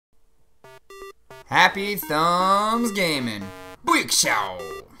HappyThumbsGaming. Big show.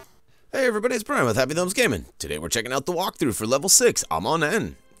 Hey everybody, it's Brian with HappyThumbsGaming. Today we're checking out the walkthrough for level 6, Amon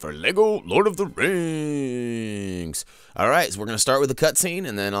Hen, for Lego Lord of the Rings. Alright, so we're going to start with a cutscene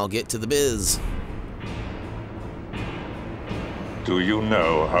and then I'll get to the biz. Do you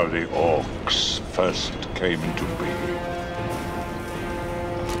know how the orcs first came to be?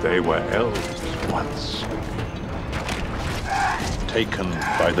 They were elves once. Taken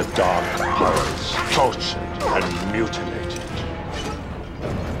by the dark powers, tortured and mutilated.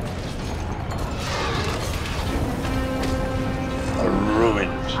 A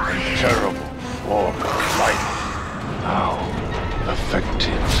ruined and terrible form of life, now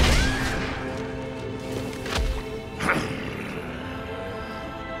affected.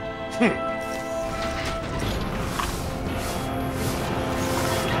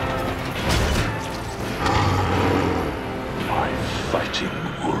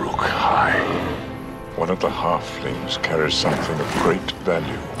 One of the halflings carries something of great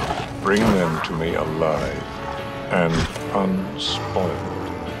value. Bring them to me alive and unspoiled.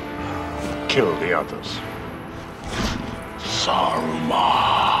 Kill the others. Saruman.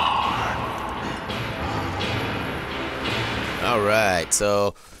 Alright,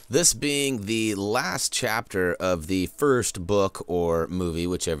 so this being the last chapter of the first book or movie,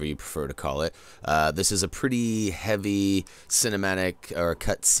 whichever you prefer to call it, this is a pretty heavy cinematic or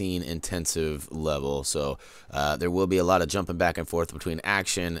cutscene intensive level, so there will be a lot of jumping back and forth between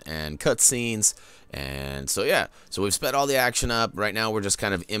action and cutscenes. And so yeah, so we've sped all the action up. Right now we're just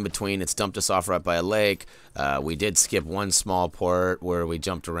kind of in between. It's dumped us off right by a lake. We did skip one small part where we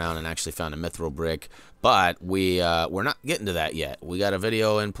jumped around and actually found a mithril brick, but we're not getting to that yet. We got a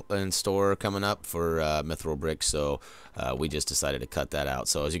video in store coming up for mithril bricks, so we just decided to cut that out.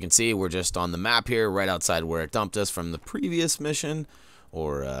 So as you can see, we're just on the map here, right outside where it dumped us from the previous mission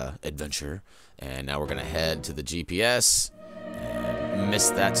or adventure, and now we're gonna head to the GPS.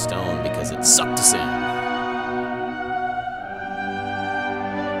 Missed that stone because it sucked us in.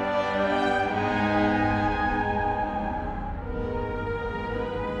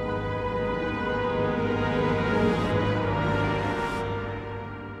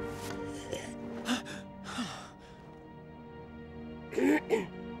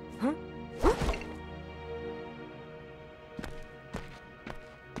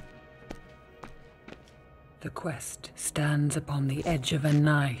 The quest stands upon the edge of a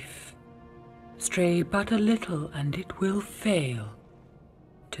knife. Stray but a little and it will fail,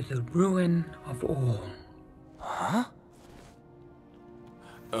 to the ruin of all. Huh?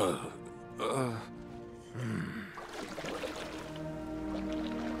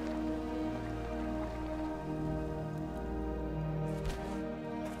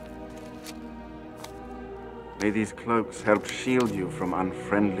 May these cloaks help shield you from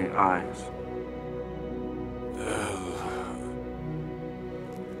unfriendly eyes.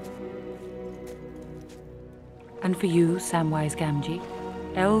 And for you, Samwise Gamgee,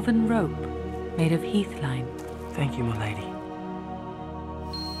 elven rope made of heathline. Thank you, my lady.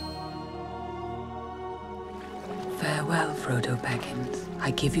 Farewell, Frodo Baggins. I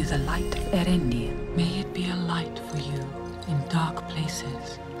give you the light of Erendir. May it be a light for you in dark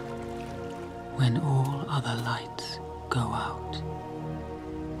places when all other lights go out.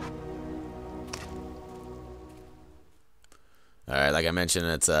 Alright, like I mentioned,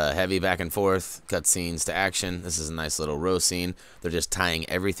 it's heavy back and forth, cutscenes to action. This is a nice little row scene. They're just tying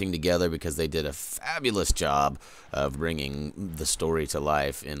everything together because they did a fabulous job of bringing the story to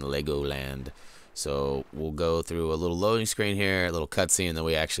life in Legoland. So we'll go through a little loading screen here, a little cutscene, and then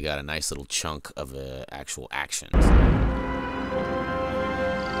we actually got a nice little chunk of actual action.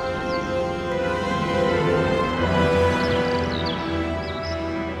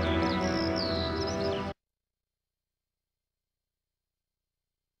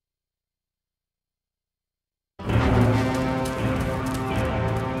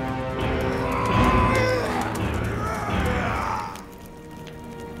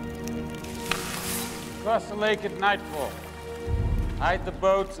 Cross the lake at nightfall. Hide the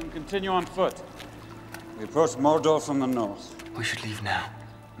boats and continue on foot. We approach Mordor from the north. We should leave now.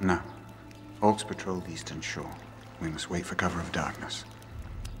 No. Orcs patrol the eastern shore. We must wait for cover of darkness.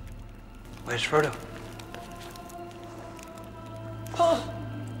 Where's Frodo?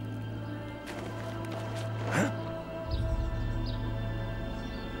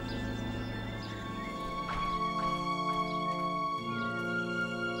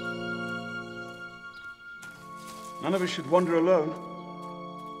 None of us should wander alone.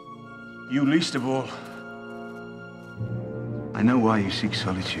 You least of all. I know why you seek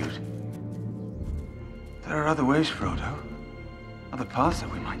solitude. There are other ways, Frodo. Other paths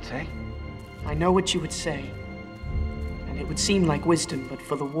that we might take. I know what you would say. And it would seem like wisdom, but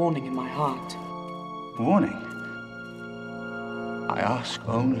for the warning in my heart. Warning? I ask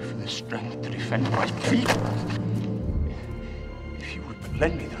only for the strength to defend my people. If you would but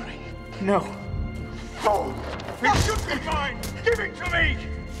lend me the ring. No. Fool! It should be mine! Give it to me!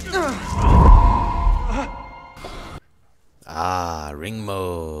 Ah, ring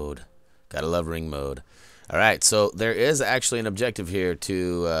mode. Gotta love ring mode. Alright, so there is actually an objective here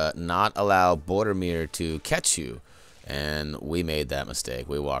to not allow Boromir to catch you. And we made that mistake.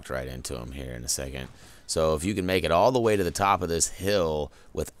 We walked right into him here in a second. So if you can make it all the way to the top of this hill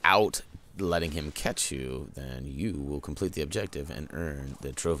without letting him catch you, then you will complete the objective and earn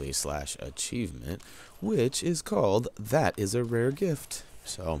the trophy / achievement, which is called That is a Rare Gift.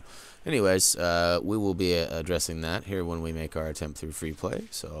 So anyways, we will be addressing that here when we make our attempt through free play.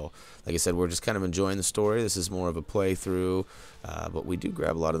 So like I said, we're just kind of enjoying the story. This is more of a playthrough, but we do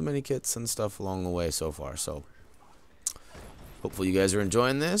grab a lot of the mini kits and stuff along the way so far. So hopefully you guys are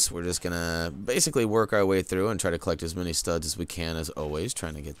enjoying this. We're just gonna basically work our way through and try to collect as many studs as we can, as always,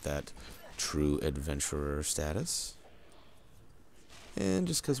 trying to get that true adventurer status. And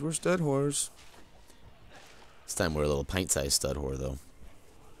just because we're stud whores. This time we're a little pint-sized stud whore, though.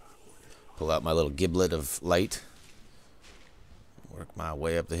 Pull out my little giblet of light. Work my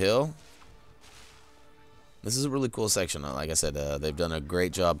way up the hill. This is a really cool section. Like I said, they've done a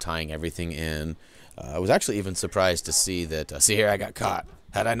great job tying everything in. I was actually even surprised to see that, see here, I got caught.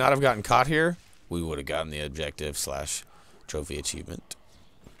 Had I not have gotten caught here, we would have gotten the objective / trophy achievement.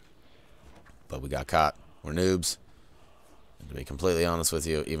 But we got caught. We're noobs. And to be completely honest with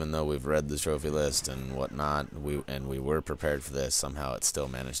you, even though we've read the trophy list and whatnot, we were prepared for this, somehow it still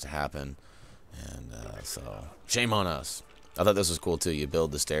managed to happen. And so, shame on us. I thought this was cool too. You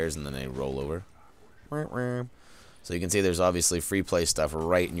build the stairs and then they roll over. So you can see there's obviously free play stuff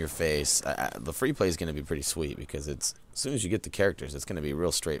right in your face. The free play is going to be pretty sweet because it's, as soon as you get the characters, it's going to be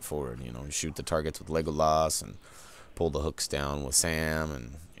real straightforward. You know, you shoot the targets with Lego LotR and pull the hooks down with Sam,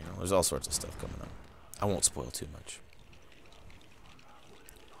 and you know, there's all sorts of stuff coming up. I won't spoil too much.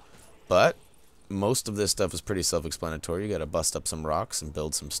 But most of this stuff is pretty self-explanatory. You got to bust up some rocks and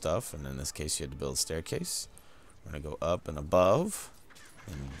build some stuff, and in this case you had to build a staircase. We're going to go up and above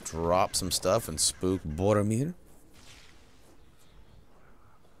and drop some stuff and spook Boromir.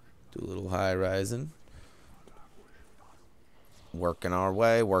 Do a little high rising. Working our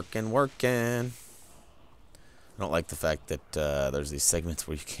way, working. I don't like the fact that there's these segments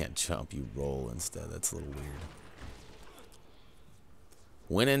where you can't jump, you roll instead. That's a little weird.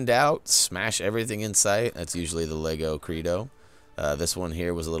 When in doubt, smash everything in sight. That's usually the Lego credo. This one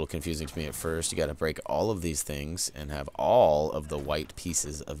here was a little confusing to me at first. You got to break all of these things and have all of the white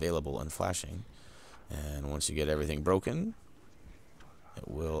pieces available and flashing. And once you get everything broken, it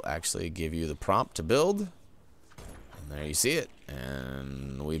will actually give you the prompt to build. And there you see it.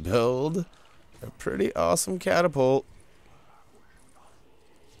 And we build a pretty awesome catapult.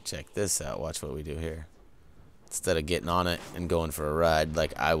 Check this out. Watch what we do here. Instead of getting on it and going for a ride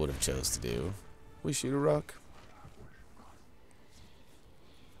like I would have chose to do, we shoot a rock.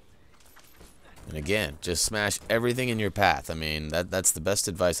 And again, just smash everything in your path. I mean, that's the best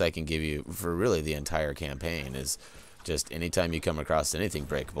advice I can give you for really the entire campaign, is just anytime you come across anything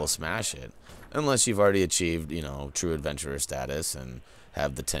breakable, smash it. Unless you've already achieved, you know, true adventurer status and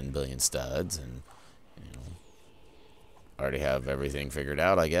have the 10 billion studs and, you know, already have everything figured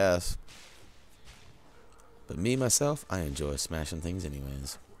out, I guess. But me, myself, I enjoy smashing things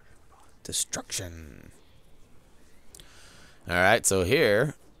anyways. Destruction. Alright, so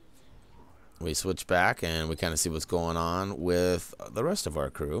here we switch back and we kind of see what's going on with the rest of our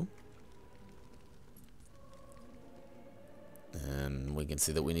crew. And we can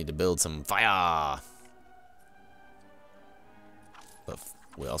see that we need to build some fire. But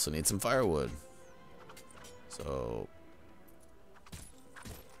we also need some firewood. So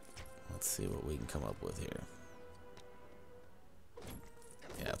let's see what we can come up with here.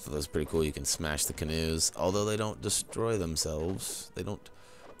 Yeah, I thought that was pretty cool. You can smash the canoes, although they don't destroy themselves. They don't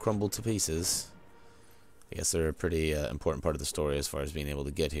crumble to pieces. I guess they're a pretty important part of the story as far as being able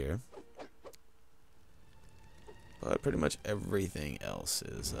to get here. But pretty much everything else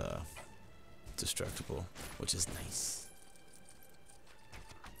is destructible, which is nice.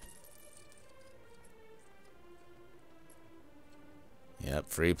 Yep,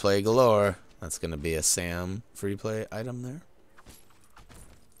 free play galore. That's going to be a Sam free play item there.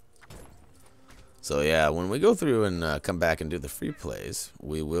 So yeah, when we go through and come back and do the free plays,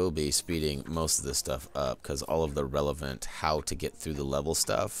 we will be speeding most of this stuff up, because all of the relevant how to get through the level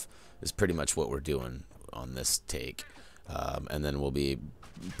stuff is pretty much what we're doing on this take. And then we'll be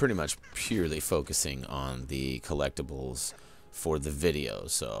pretty much purely focusing on the collectibles for the video.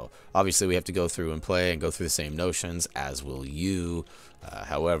 So obviously we have to go through and play and go through the same notions, as will you.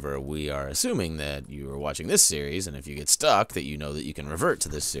 However, we are assuming that you are watching this series, and if you get stuck, that you know that you can revert to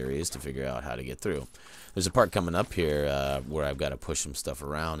this series to figure out how to get through. There's a part coming up here where I've got to push some stuff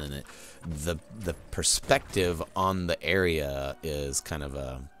around, and the perspective on the area is kind of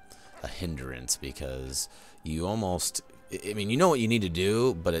a hindrance, because you almost, I mean, you know what you need to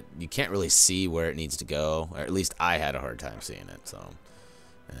do, but you can't really see where it needs to go, or at least I had a hard time seeing it. So,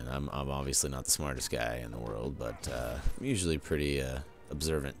 and I'm obviously not the smartest guy in the world, but I'm usually pretty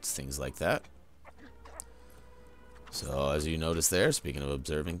observant to things like that. So as you notice there, speaking of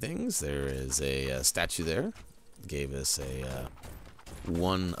observing things, there is a statue there. Gave us a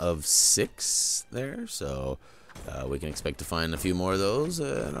 1 of 6 there, so we can expect to find a few more of those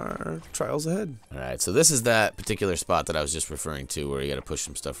in our trials ahead. Alright, so this is that particular spot that I was just referring to, where you gotta push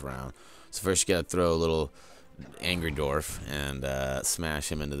some stuff around. So first you gotta throw a little angry dwarf and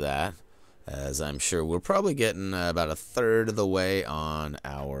smash him into that, as I'm sure we're probably getting about a third of the way on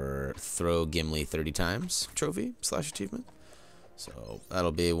our throw Gimli 30 times trophy / achievement. So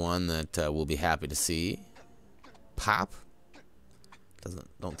that'll be one that we'll be happy to see pop.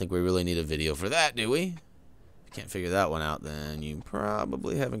 Don't think we really need a video for that, do we? Can't figure that one out, then you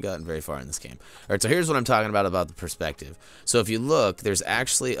probably haven't gotten very far in this game. Alright, so here's what I'm talking about the perspective. So if you look, there's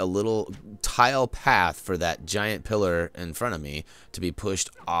actually a little tile path for that giant pillar in front of me to be pushed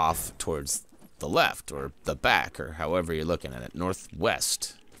off towards the left, or the back, or however you're looking at it.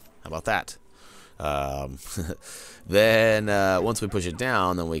 Northwest. How about that? Then once we push it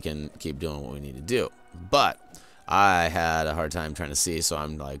down, then we can keep doing what we need to do. But I had a hard time trying to see, so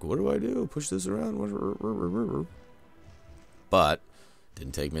I'm like, what do I do? Push this around? But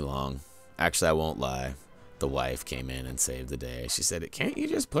didn't take me long. Actually, I won't lie. The wife came in and saved the day. She said, can't you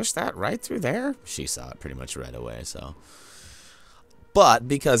just push that right through there? She saw it pretty much right away, so. But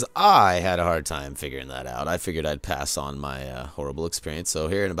because I had a hard time figuring that out, I figured I'd pass on my horrible experience. So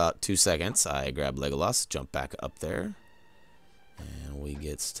here in about 2 seconds, I grab Legolas, jump back up there, and we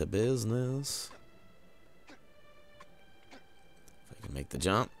gets to business. Make the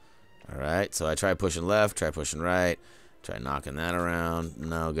jump. Alright, so I try pushing left, try pushing right, try knocking that around.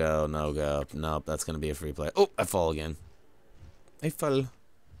 No go, no go. Nope, that's going to be a free play. Oh, I fall again. I fell.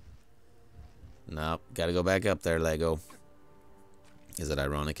 Nope, got to go back up there, Lego. Is it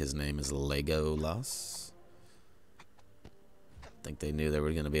ironic his name is Legolas? Think they knew there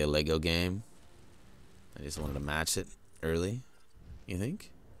were going to be a Lego game? I just wanted to match it early, you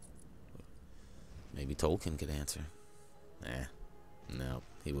think? Maybe Tolkien could answer. Nah. No,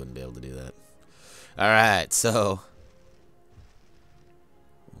 he wouldn't be able to do that. Alright, so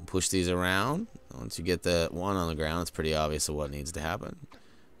we'll push these around. Once you get the one on the ground, it's pretty obvious of what needs to happen.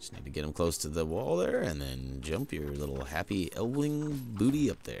 Just need to get him close to the wall there, and then jump your little happy elving booty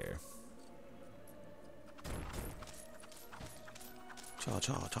up there. Chaw,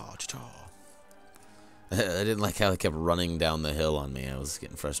 chaw, chaw, chaw. I didn't like how it kept running down the hill on me. I was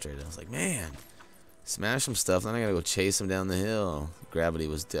getting frustrated. I was like, man, smash some stuff, then I gotta go chase him down the hill. Gravity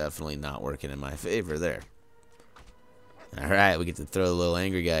was definitely not working in my favor there. Alright, we get to throw the little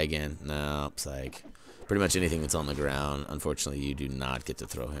angry guy again. No, psych. Pretty much anything that's on the ground, unfortunately, you do not get to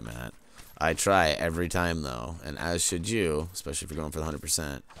throw him at. I try every time, though, and as should you, especially if you're going for the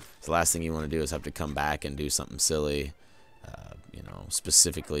 100%. The last thing you want to do is have to come back and do something silly, you know,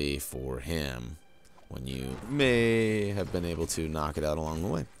 specifically for him, when you may have been able to knock it out along the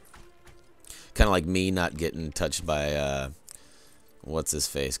way. Kind of like me not getting touched by, what's his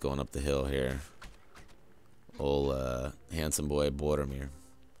face going up the hill here? Old, handsome boy Boromir.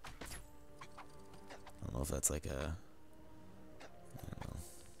 I don't know if that's like a, I don't know.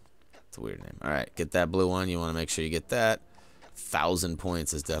 It's a weird name. Alright, get that blue one. You want to make sure you get that. 1,000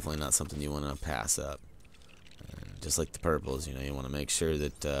 points is definitely not something you want to pass up. And just like the purples, you know, you want to make sure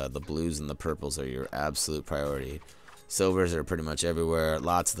that the blues and the purples are your absolute priority. Silvers are pretty much everywhere.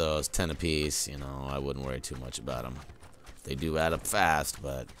 Lots of those, 10 apiece. You know, I wouldn't worry too much about them. They do add up fast,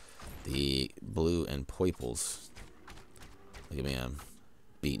 but the blue and purples. Look at me, I'm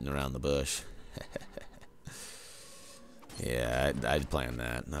beating around the bush. Yeah, I'd planned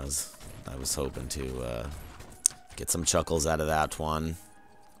that. I was hoping to get some chuckles out of that one.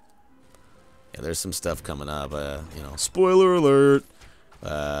 Yeah, there's some stuff coming up. You know, spoiler alert.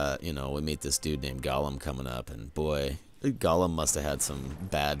 You know, we meet this dude named Gollum coming up, and boy, Gollum must have had some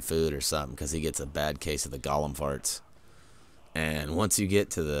bad food or something, because he gets a bad case of the Gollum farts. And once you get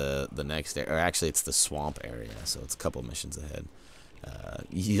to the next area, or actually it's the swamp area, so it's a couple missions ahead,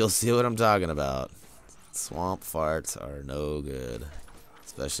 you'll see what I'm talking about. Swamp farts are no good.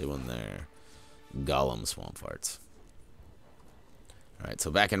 especially when they're Gollum swamp farts. Alright,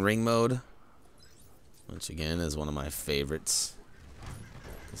 so back in ring mode, which again is one of my favorites,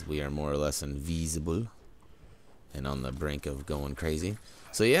 because we are more or less invisible and on the brink of going crazy.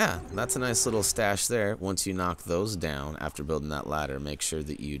 So yeah, that's a nice little stash there. Once you knock those down after building that ladder, make sure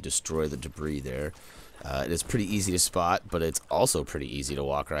that you destroy the debris there. It is pretty easy to spot, but it's also pretty easy to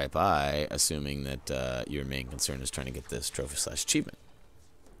walk right by, assuming that your main concern is trying to get this trophy/achievement.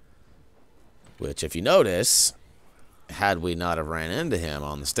 Which, if you notice, had we not have ran into him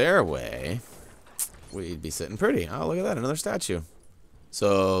on the stairway, we'd be sitting pretty. Oh, look at that, another statue.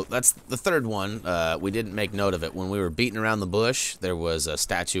 So that's the third one. We didn't make note of it. When we were beating around the bush, there was a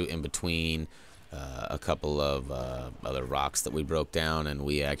statue in between a couple of other rocks that we broke down, and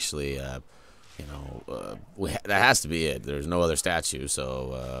we actually, that has to be it. There's no other statue,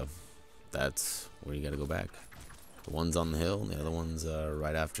 so that's where you got to go back. The one's on the hill, and the other one's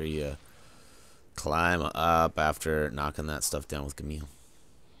right after you climb up after knocking that stuff down with Camille.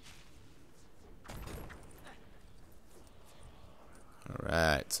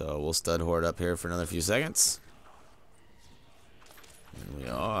 Alright, so we'll stud horde up here for another few seconds. And we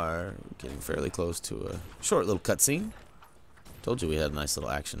are getting fairly close to a short little cutscene. Told you we had a nice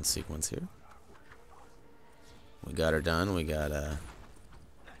little action sequence here. We got her done. We got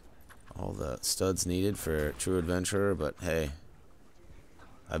all the studs needed for True Adventurer, but hey,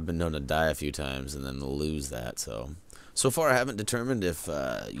 I've been known to die a few times and then lose that. So far I haven't determined if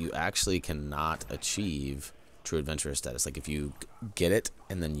you actually cannot achieve True Adventurer status. Like if you get it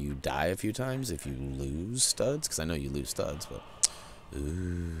and then you die a few times, if you lose studs, because I know you lose studs, but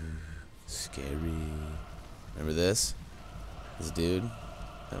ooh, scary. Remember this? This dude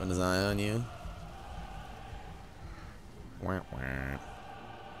having his eye on you. Wah, wah.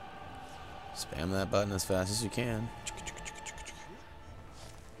 Spam that button as fast as you can.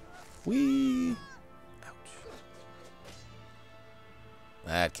 Whee! Ouch.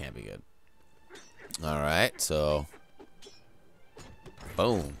 That can't be good. Alright, so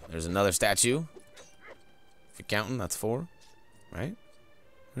boom. There's another statue. If you're counting, that's 4. Right?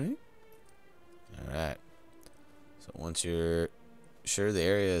 Right? Alright. So once you're sure the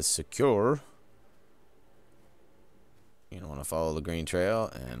area is secure, you want to follow the green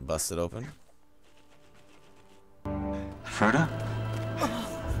trail and bust it open. Frodo?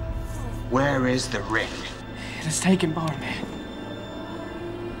 Where is the ring? It is taken by me.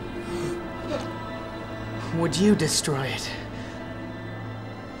 Would you destroy it?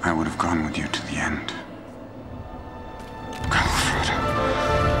 I would have gone with you to the end. Go, Frodo.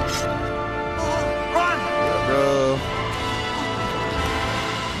 Run! Yeah, bro.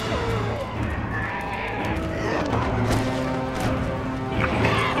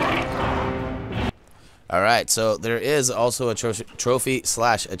 Alright, so there is also a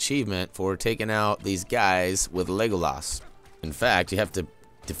trophy/achievement for taking out these guys with Lego LotR. In fact, you have to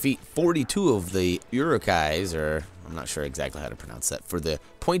defeat 42 of the Urukais, or I'm not sure exactly how to pronounce that, for the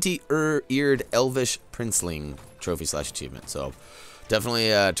pointy-eared elvish princeling trophy/achievement. So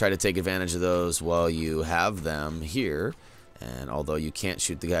definitely try to take advantage of those while you have them here. And although you can't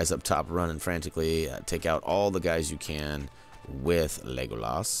shoot the guys up top running frantically, take out all the guys you can with Lego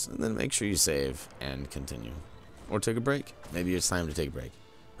LotR, and then make sure you save and continue. Or take a break. Maybe it's time to take a break.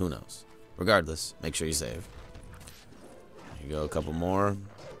 Who knows? Regardless, make sure you save. Here you go, a couple more.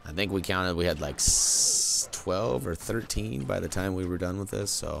 I think we counted, we had like 12 or 13 by the time we were done with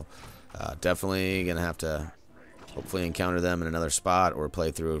this, so definitely gonna have to hopefully encounter them in another spot or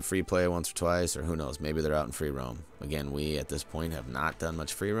play through a free play once or twice, or who knows, maybe they're out in free roam. Again, we at this point have not done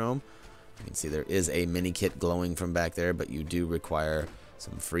much free roam. You can see there is a mini kit glowing from back there, but you do require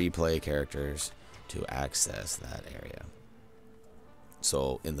some free play characters to access that area.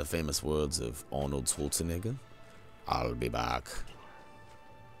 So, in the famous words of Arnold Schwarzenegger, I'll be back.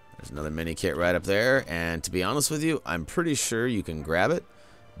 There's another mini kit right up there, and to be honest with you, I'm pretty sure you can grab it,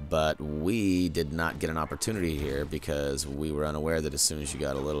 but we did not get an opportunity here because we were unaware that as soon as you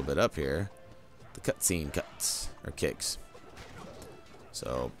got a little bit up here, the cutscene cuts, or kicks.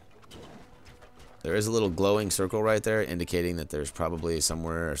 So, there is a little glowing circle right there indicating that there's probably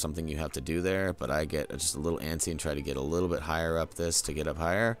somewhere or something you have to do there, but I get just a little antsy and try to get a little bit higher up this to get up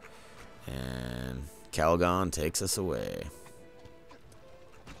higher, and Calgon takes us away.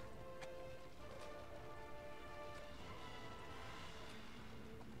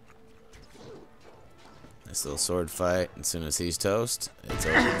 Nice little sword fight. As soon as he's toast, it's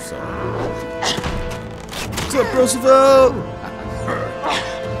over. So, what's up, Roosevelt?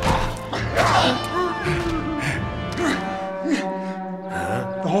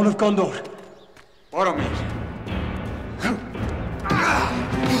 The Horn of Gondor. Boromir.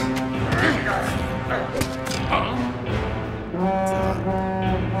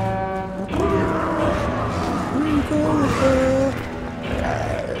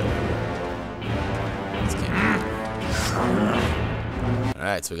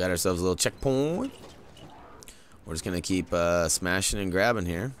 Alright, so we got ourselves a little checkpoint. We're just going to keep smashing and grabbing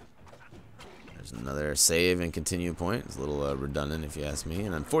here. There's another save and continue point. It's a little redundant if you ask me.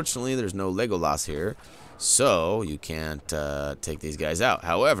 And unfortunately, there's no Lego LotR here, so you can't take these guys out.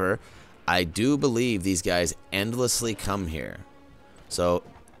 However, I do believe these guys endlessly come here. So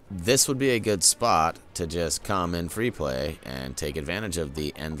this would be a good spot to just come in free play and take advantage of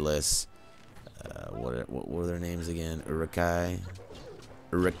the endless... what were their names again? Urukai,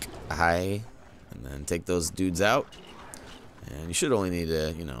 and then take those dudes out. And you should only need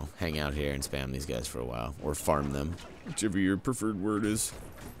to, you know, hang out here and spam these guys for a while, or farm them, whichever your preferred word is.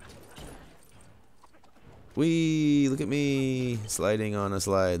 Whee! Look at me sliding on a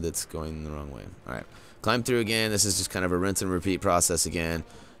slide that's going the wrong way. All right, climb through again. This is just kind of a rinse and repeat process again.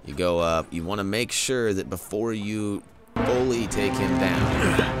 You go up. You want to make sure that before you fully take him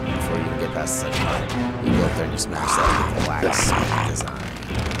down, before you get past the second, you go up there and you smash that with the black design.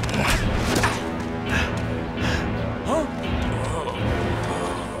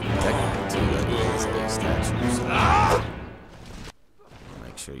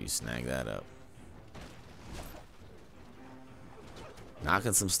 Make sure you snag that up.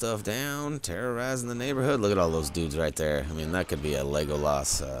 Knocking some stuff down, terrorizing the neighborhood. Look at all those dudes right there. I mean, that could be a Lego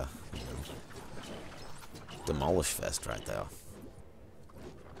LotR demolish fest right there.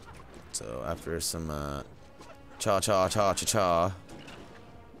 So after some cha-cha,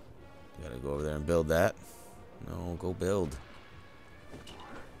 you gotta go over there and build that. No, go build.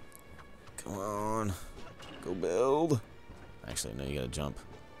 Come on. Go build. Actually, no, you gotta jump.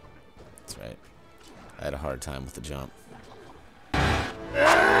 That's right. I had a hard time with the jump.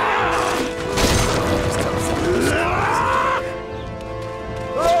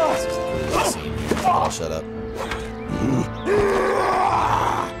 Oh, shut up.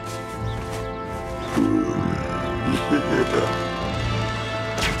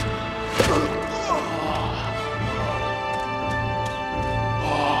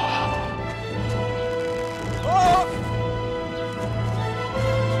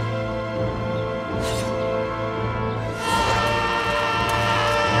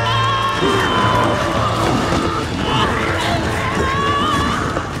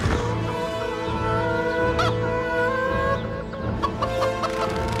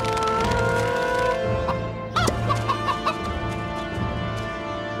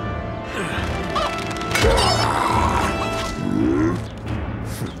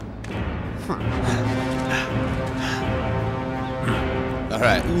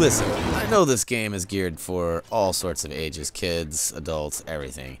 Alright, listen, I know this game is geared for all sorts of ages, kids, adults,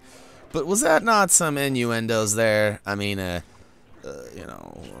 everything. But was that not some innuendos there? I mean, you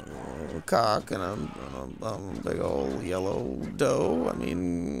know, a cock and a big old yellow doe. I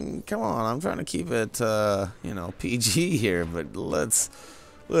mean, come on, I'm trying to keep it, you know, PG here, but let's,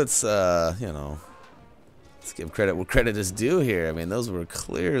 you know, let's give credit where credit is due here. I mean, those were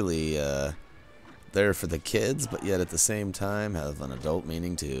clearly, there for the kids, but yet at the same time have an adult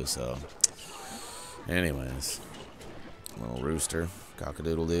meaning too. So, anyways, little rooster,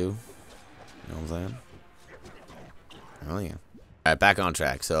 cock-a-doodle-doo. You know what I'm saying? Oh yeah. All right, back on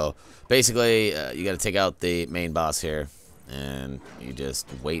track. So basically, you got to take out the main boss here, and you just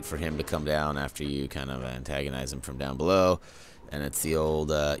wait for him to come down after you kind of antagonize him from down below. And it's the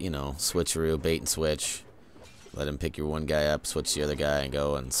old, you know, switcheroo, bait and switch. Let him pick your one guy up, switch the other guy, and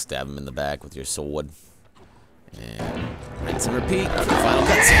go and stab him in the back with your sword. And rinse and repeat for the final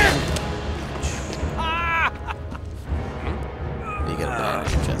cutscene. You got a banana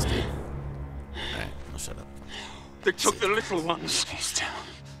in your chest, dude. Alright, I'll shut up. They took the little ones. Stay down.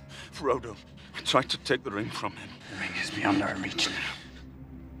 Frodo, I tried to take the ring from him. The ring is beyond our reach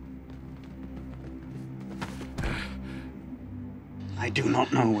now. I do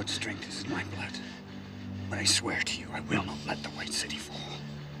not know what strength is in my blood. But I swear to you, I will not let the White City fall.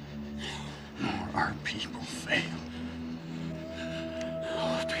 Nor our people fail.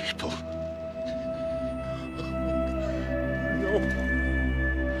 Our people. No.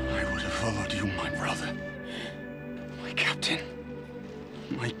 I would have followed you, my brother. My captain.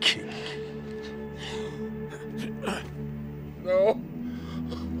 My king. No.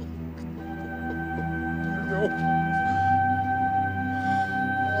 No.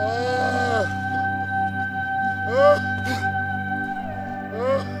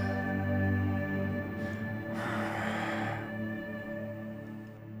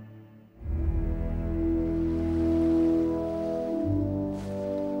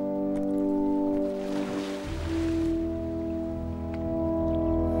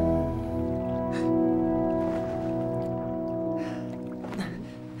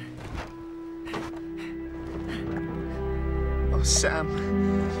 Sam.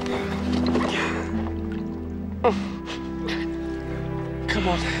 Come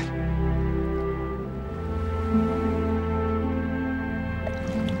on.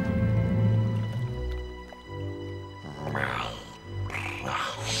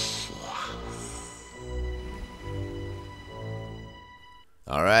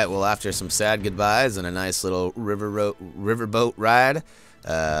 All right, well, after some sad goodbyes and a nice little riverboat ride,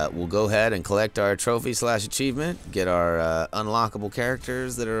 we'll go ahead and collect our trophy/achievement, get our unlockable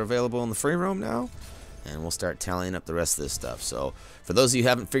characters that are available in the free roam now, and we'll start tallying up the rest of this stuff. So for those of you who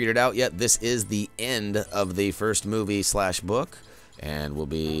haven't figured it out yet, this is the end of the first movie/book, and will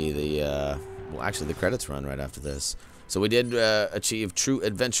be the, well, actually the credits run right after this. So we did achieve True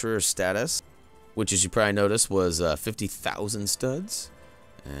Adventurer status, which, as you probably noticed, was 50,000 studs.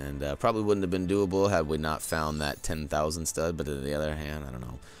 And probably wouldn't have been doable had we not found that 10,000 stud, but on the other hand, I don't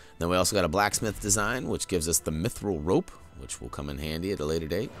know. Then we also got a blacksmith design, which gives us the mithril rope, which will come in handy at a later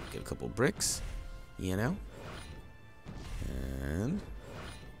date. Get a couple bricks, you know. And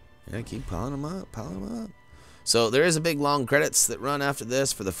yeah, keep piling them up, piling them up. So there is a big long credits that run after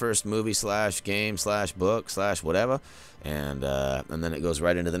this for the first movie/game/book/whatever. And then it goes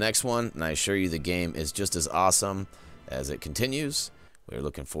right into the next one. And I assure you the game is just as awesome as it continues. We're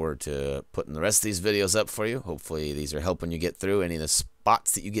looking forward to putting the rest of these videos up for you. Hopefully these are helping you get through any of the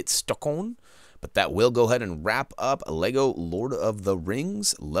spots that you get stuck on. But that will go ahead and wrap up a Lego Lord of the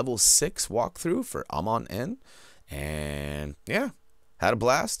Rings level 6 walkthrough for Amon Hen. And yeah, had a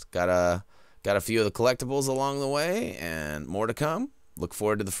blast. Got a few of the collectibles along the way and more to come. Look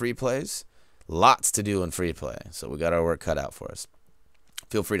forward to the free plays. Lots to do in free play. So we got our work cut out for us.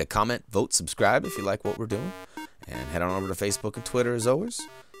 Feel free to comment, vote, subscribe if you like what we're doing. And head on over to Facebook and Twitter as always.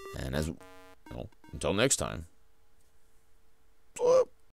 And as well, until next time.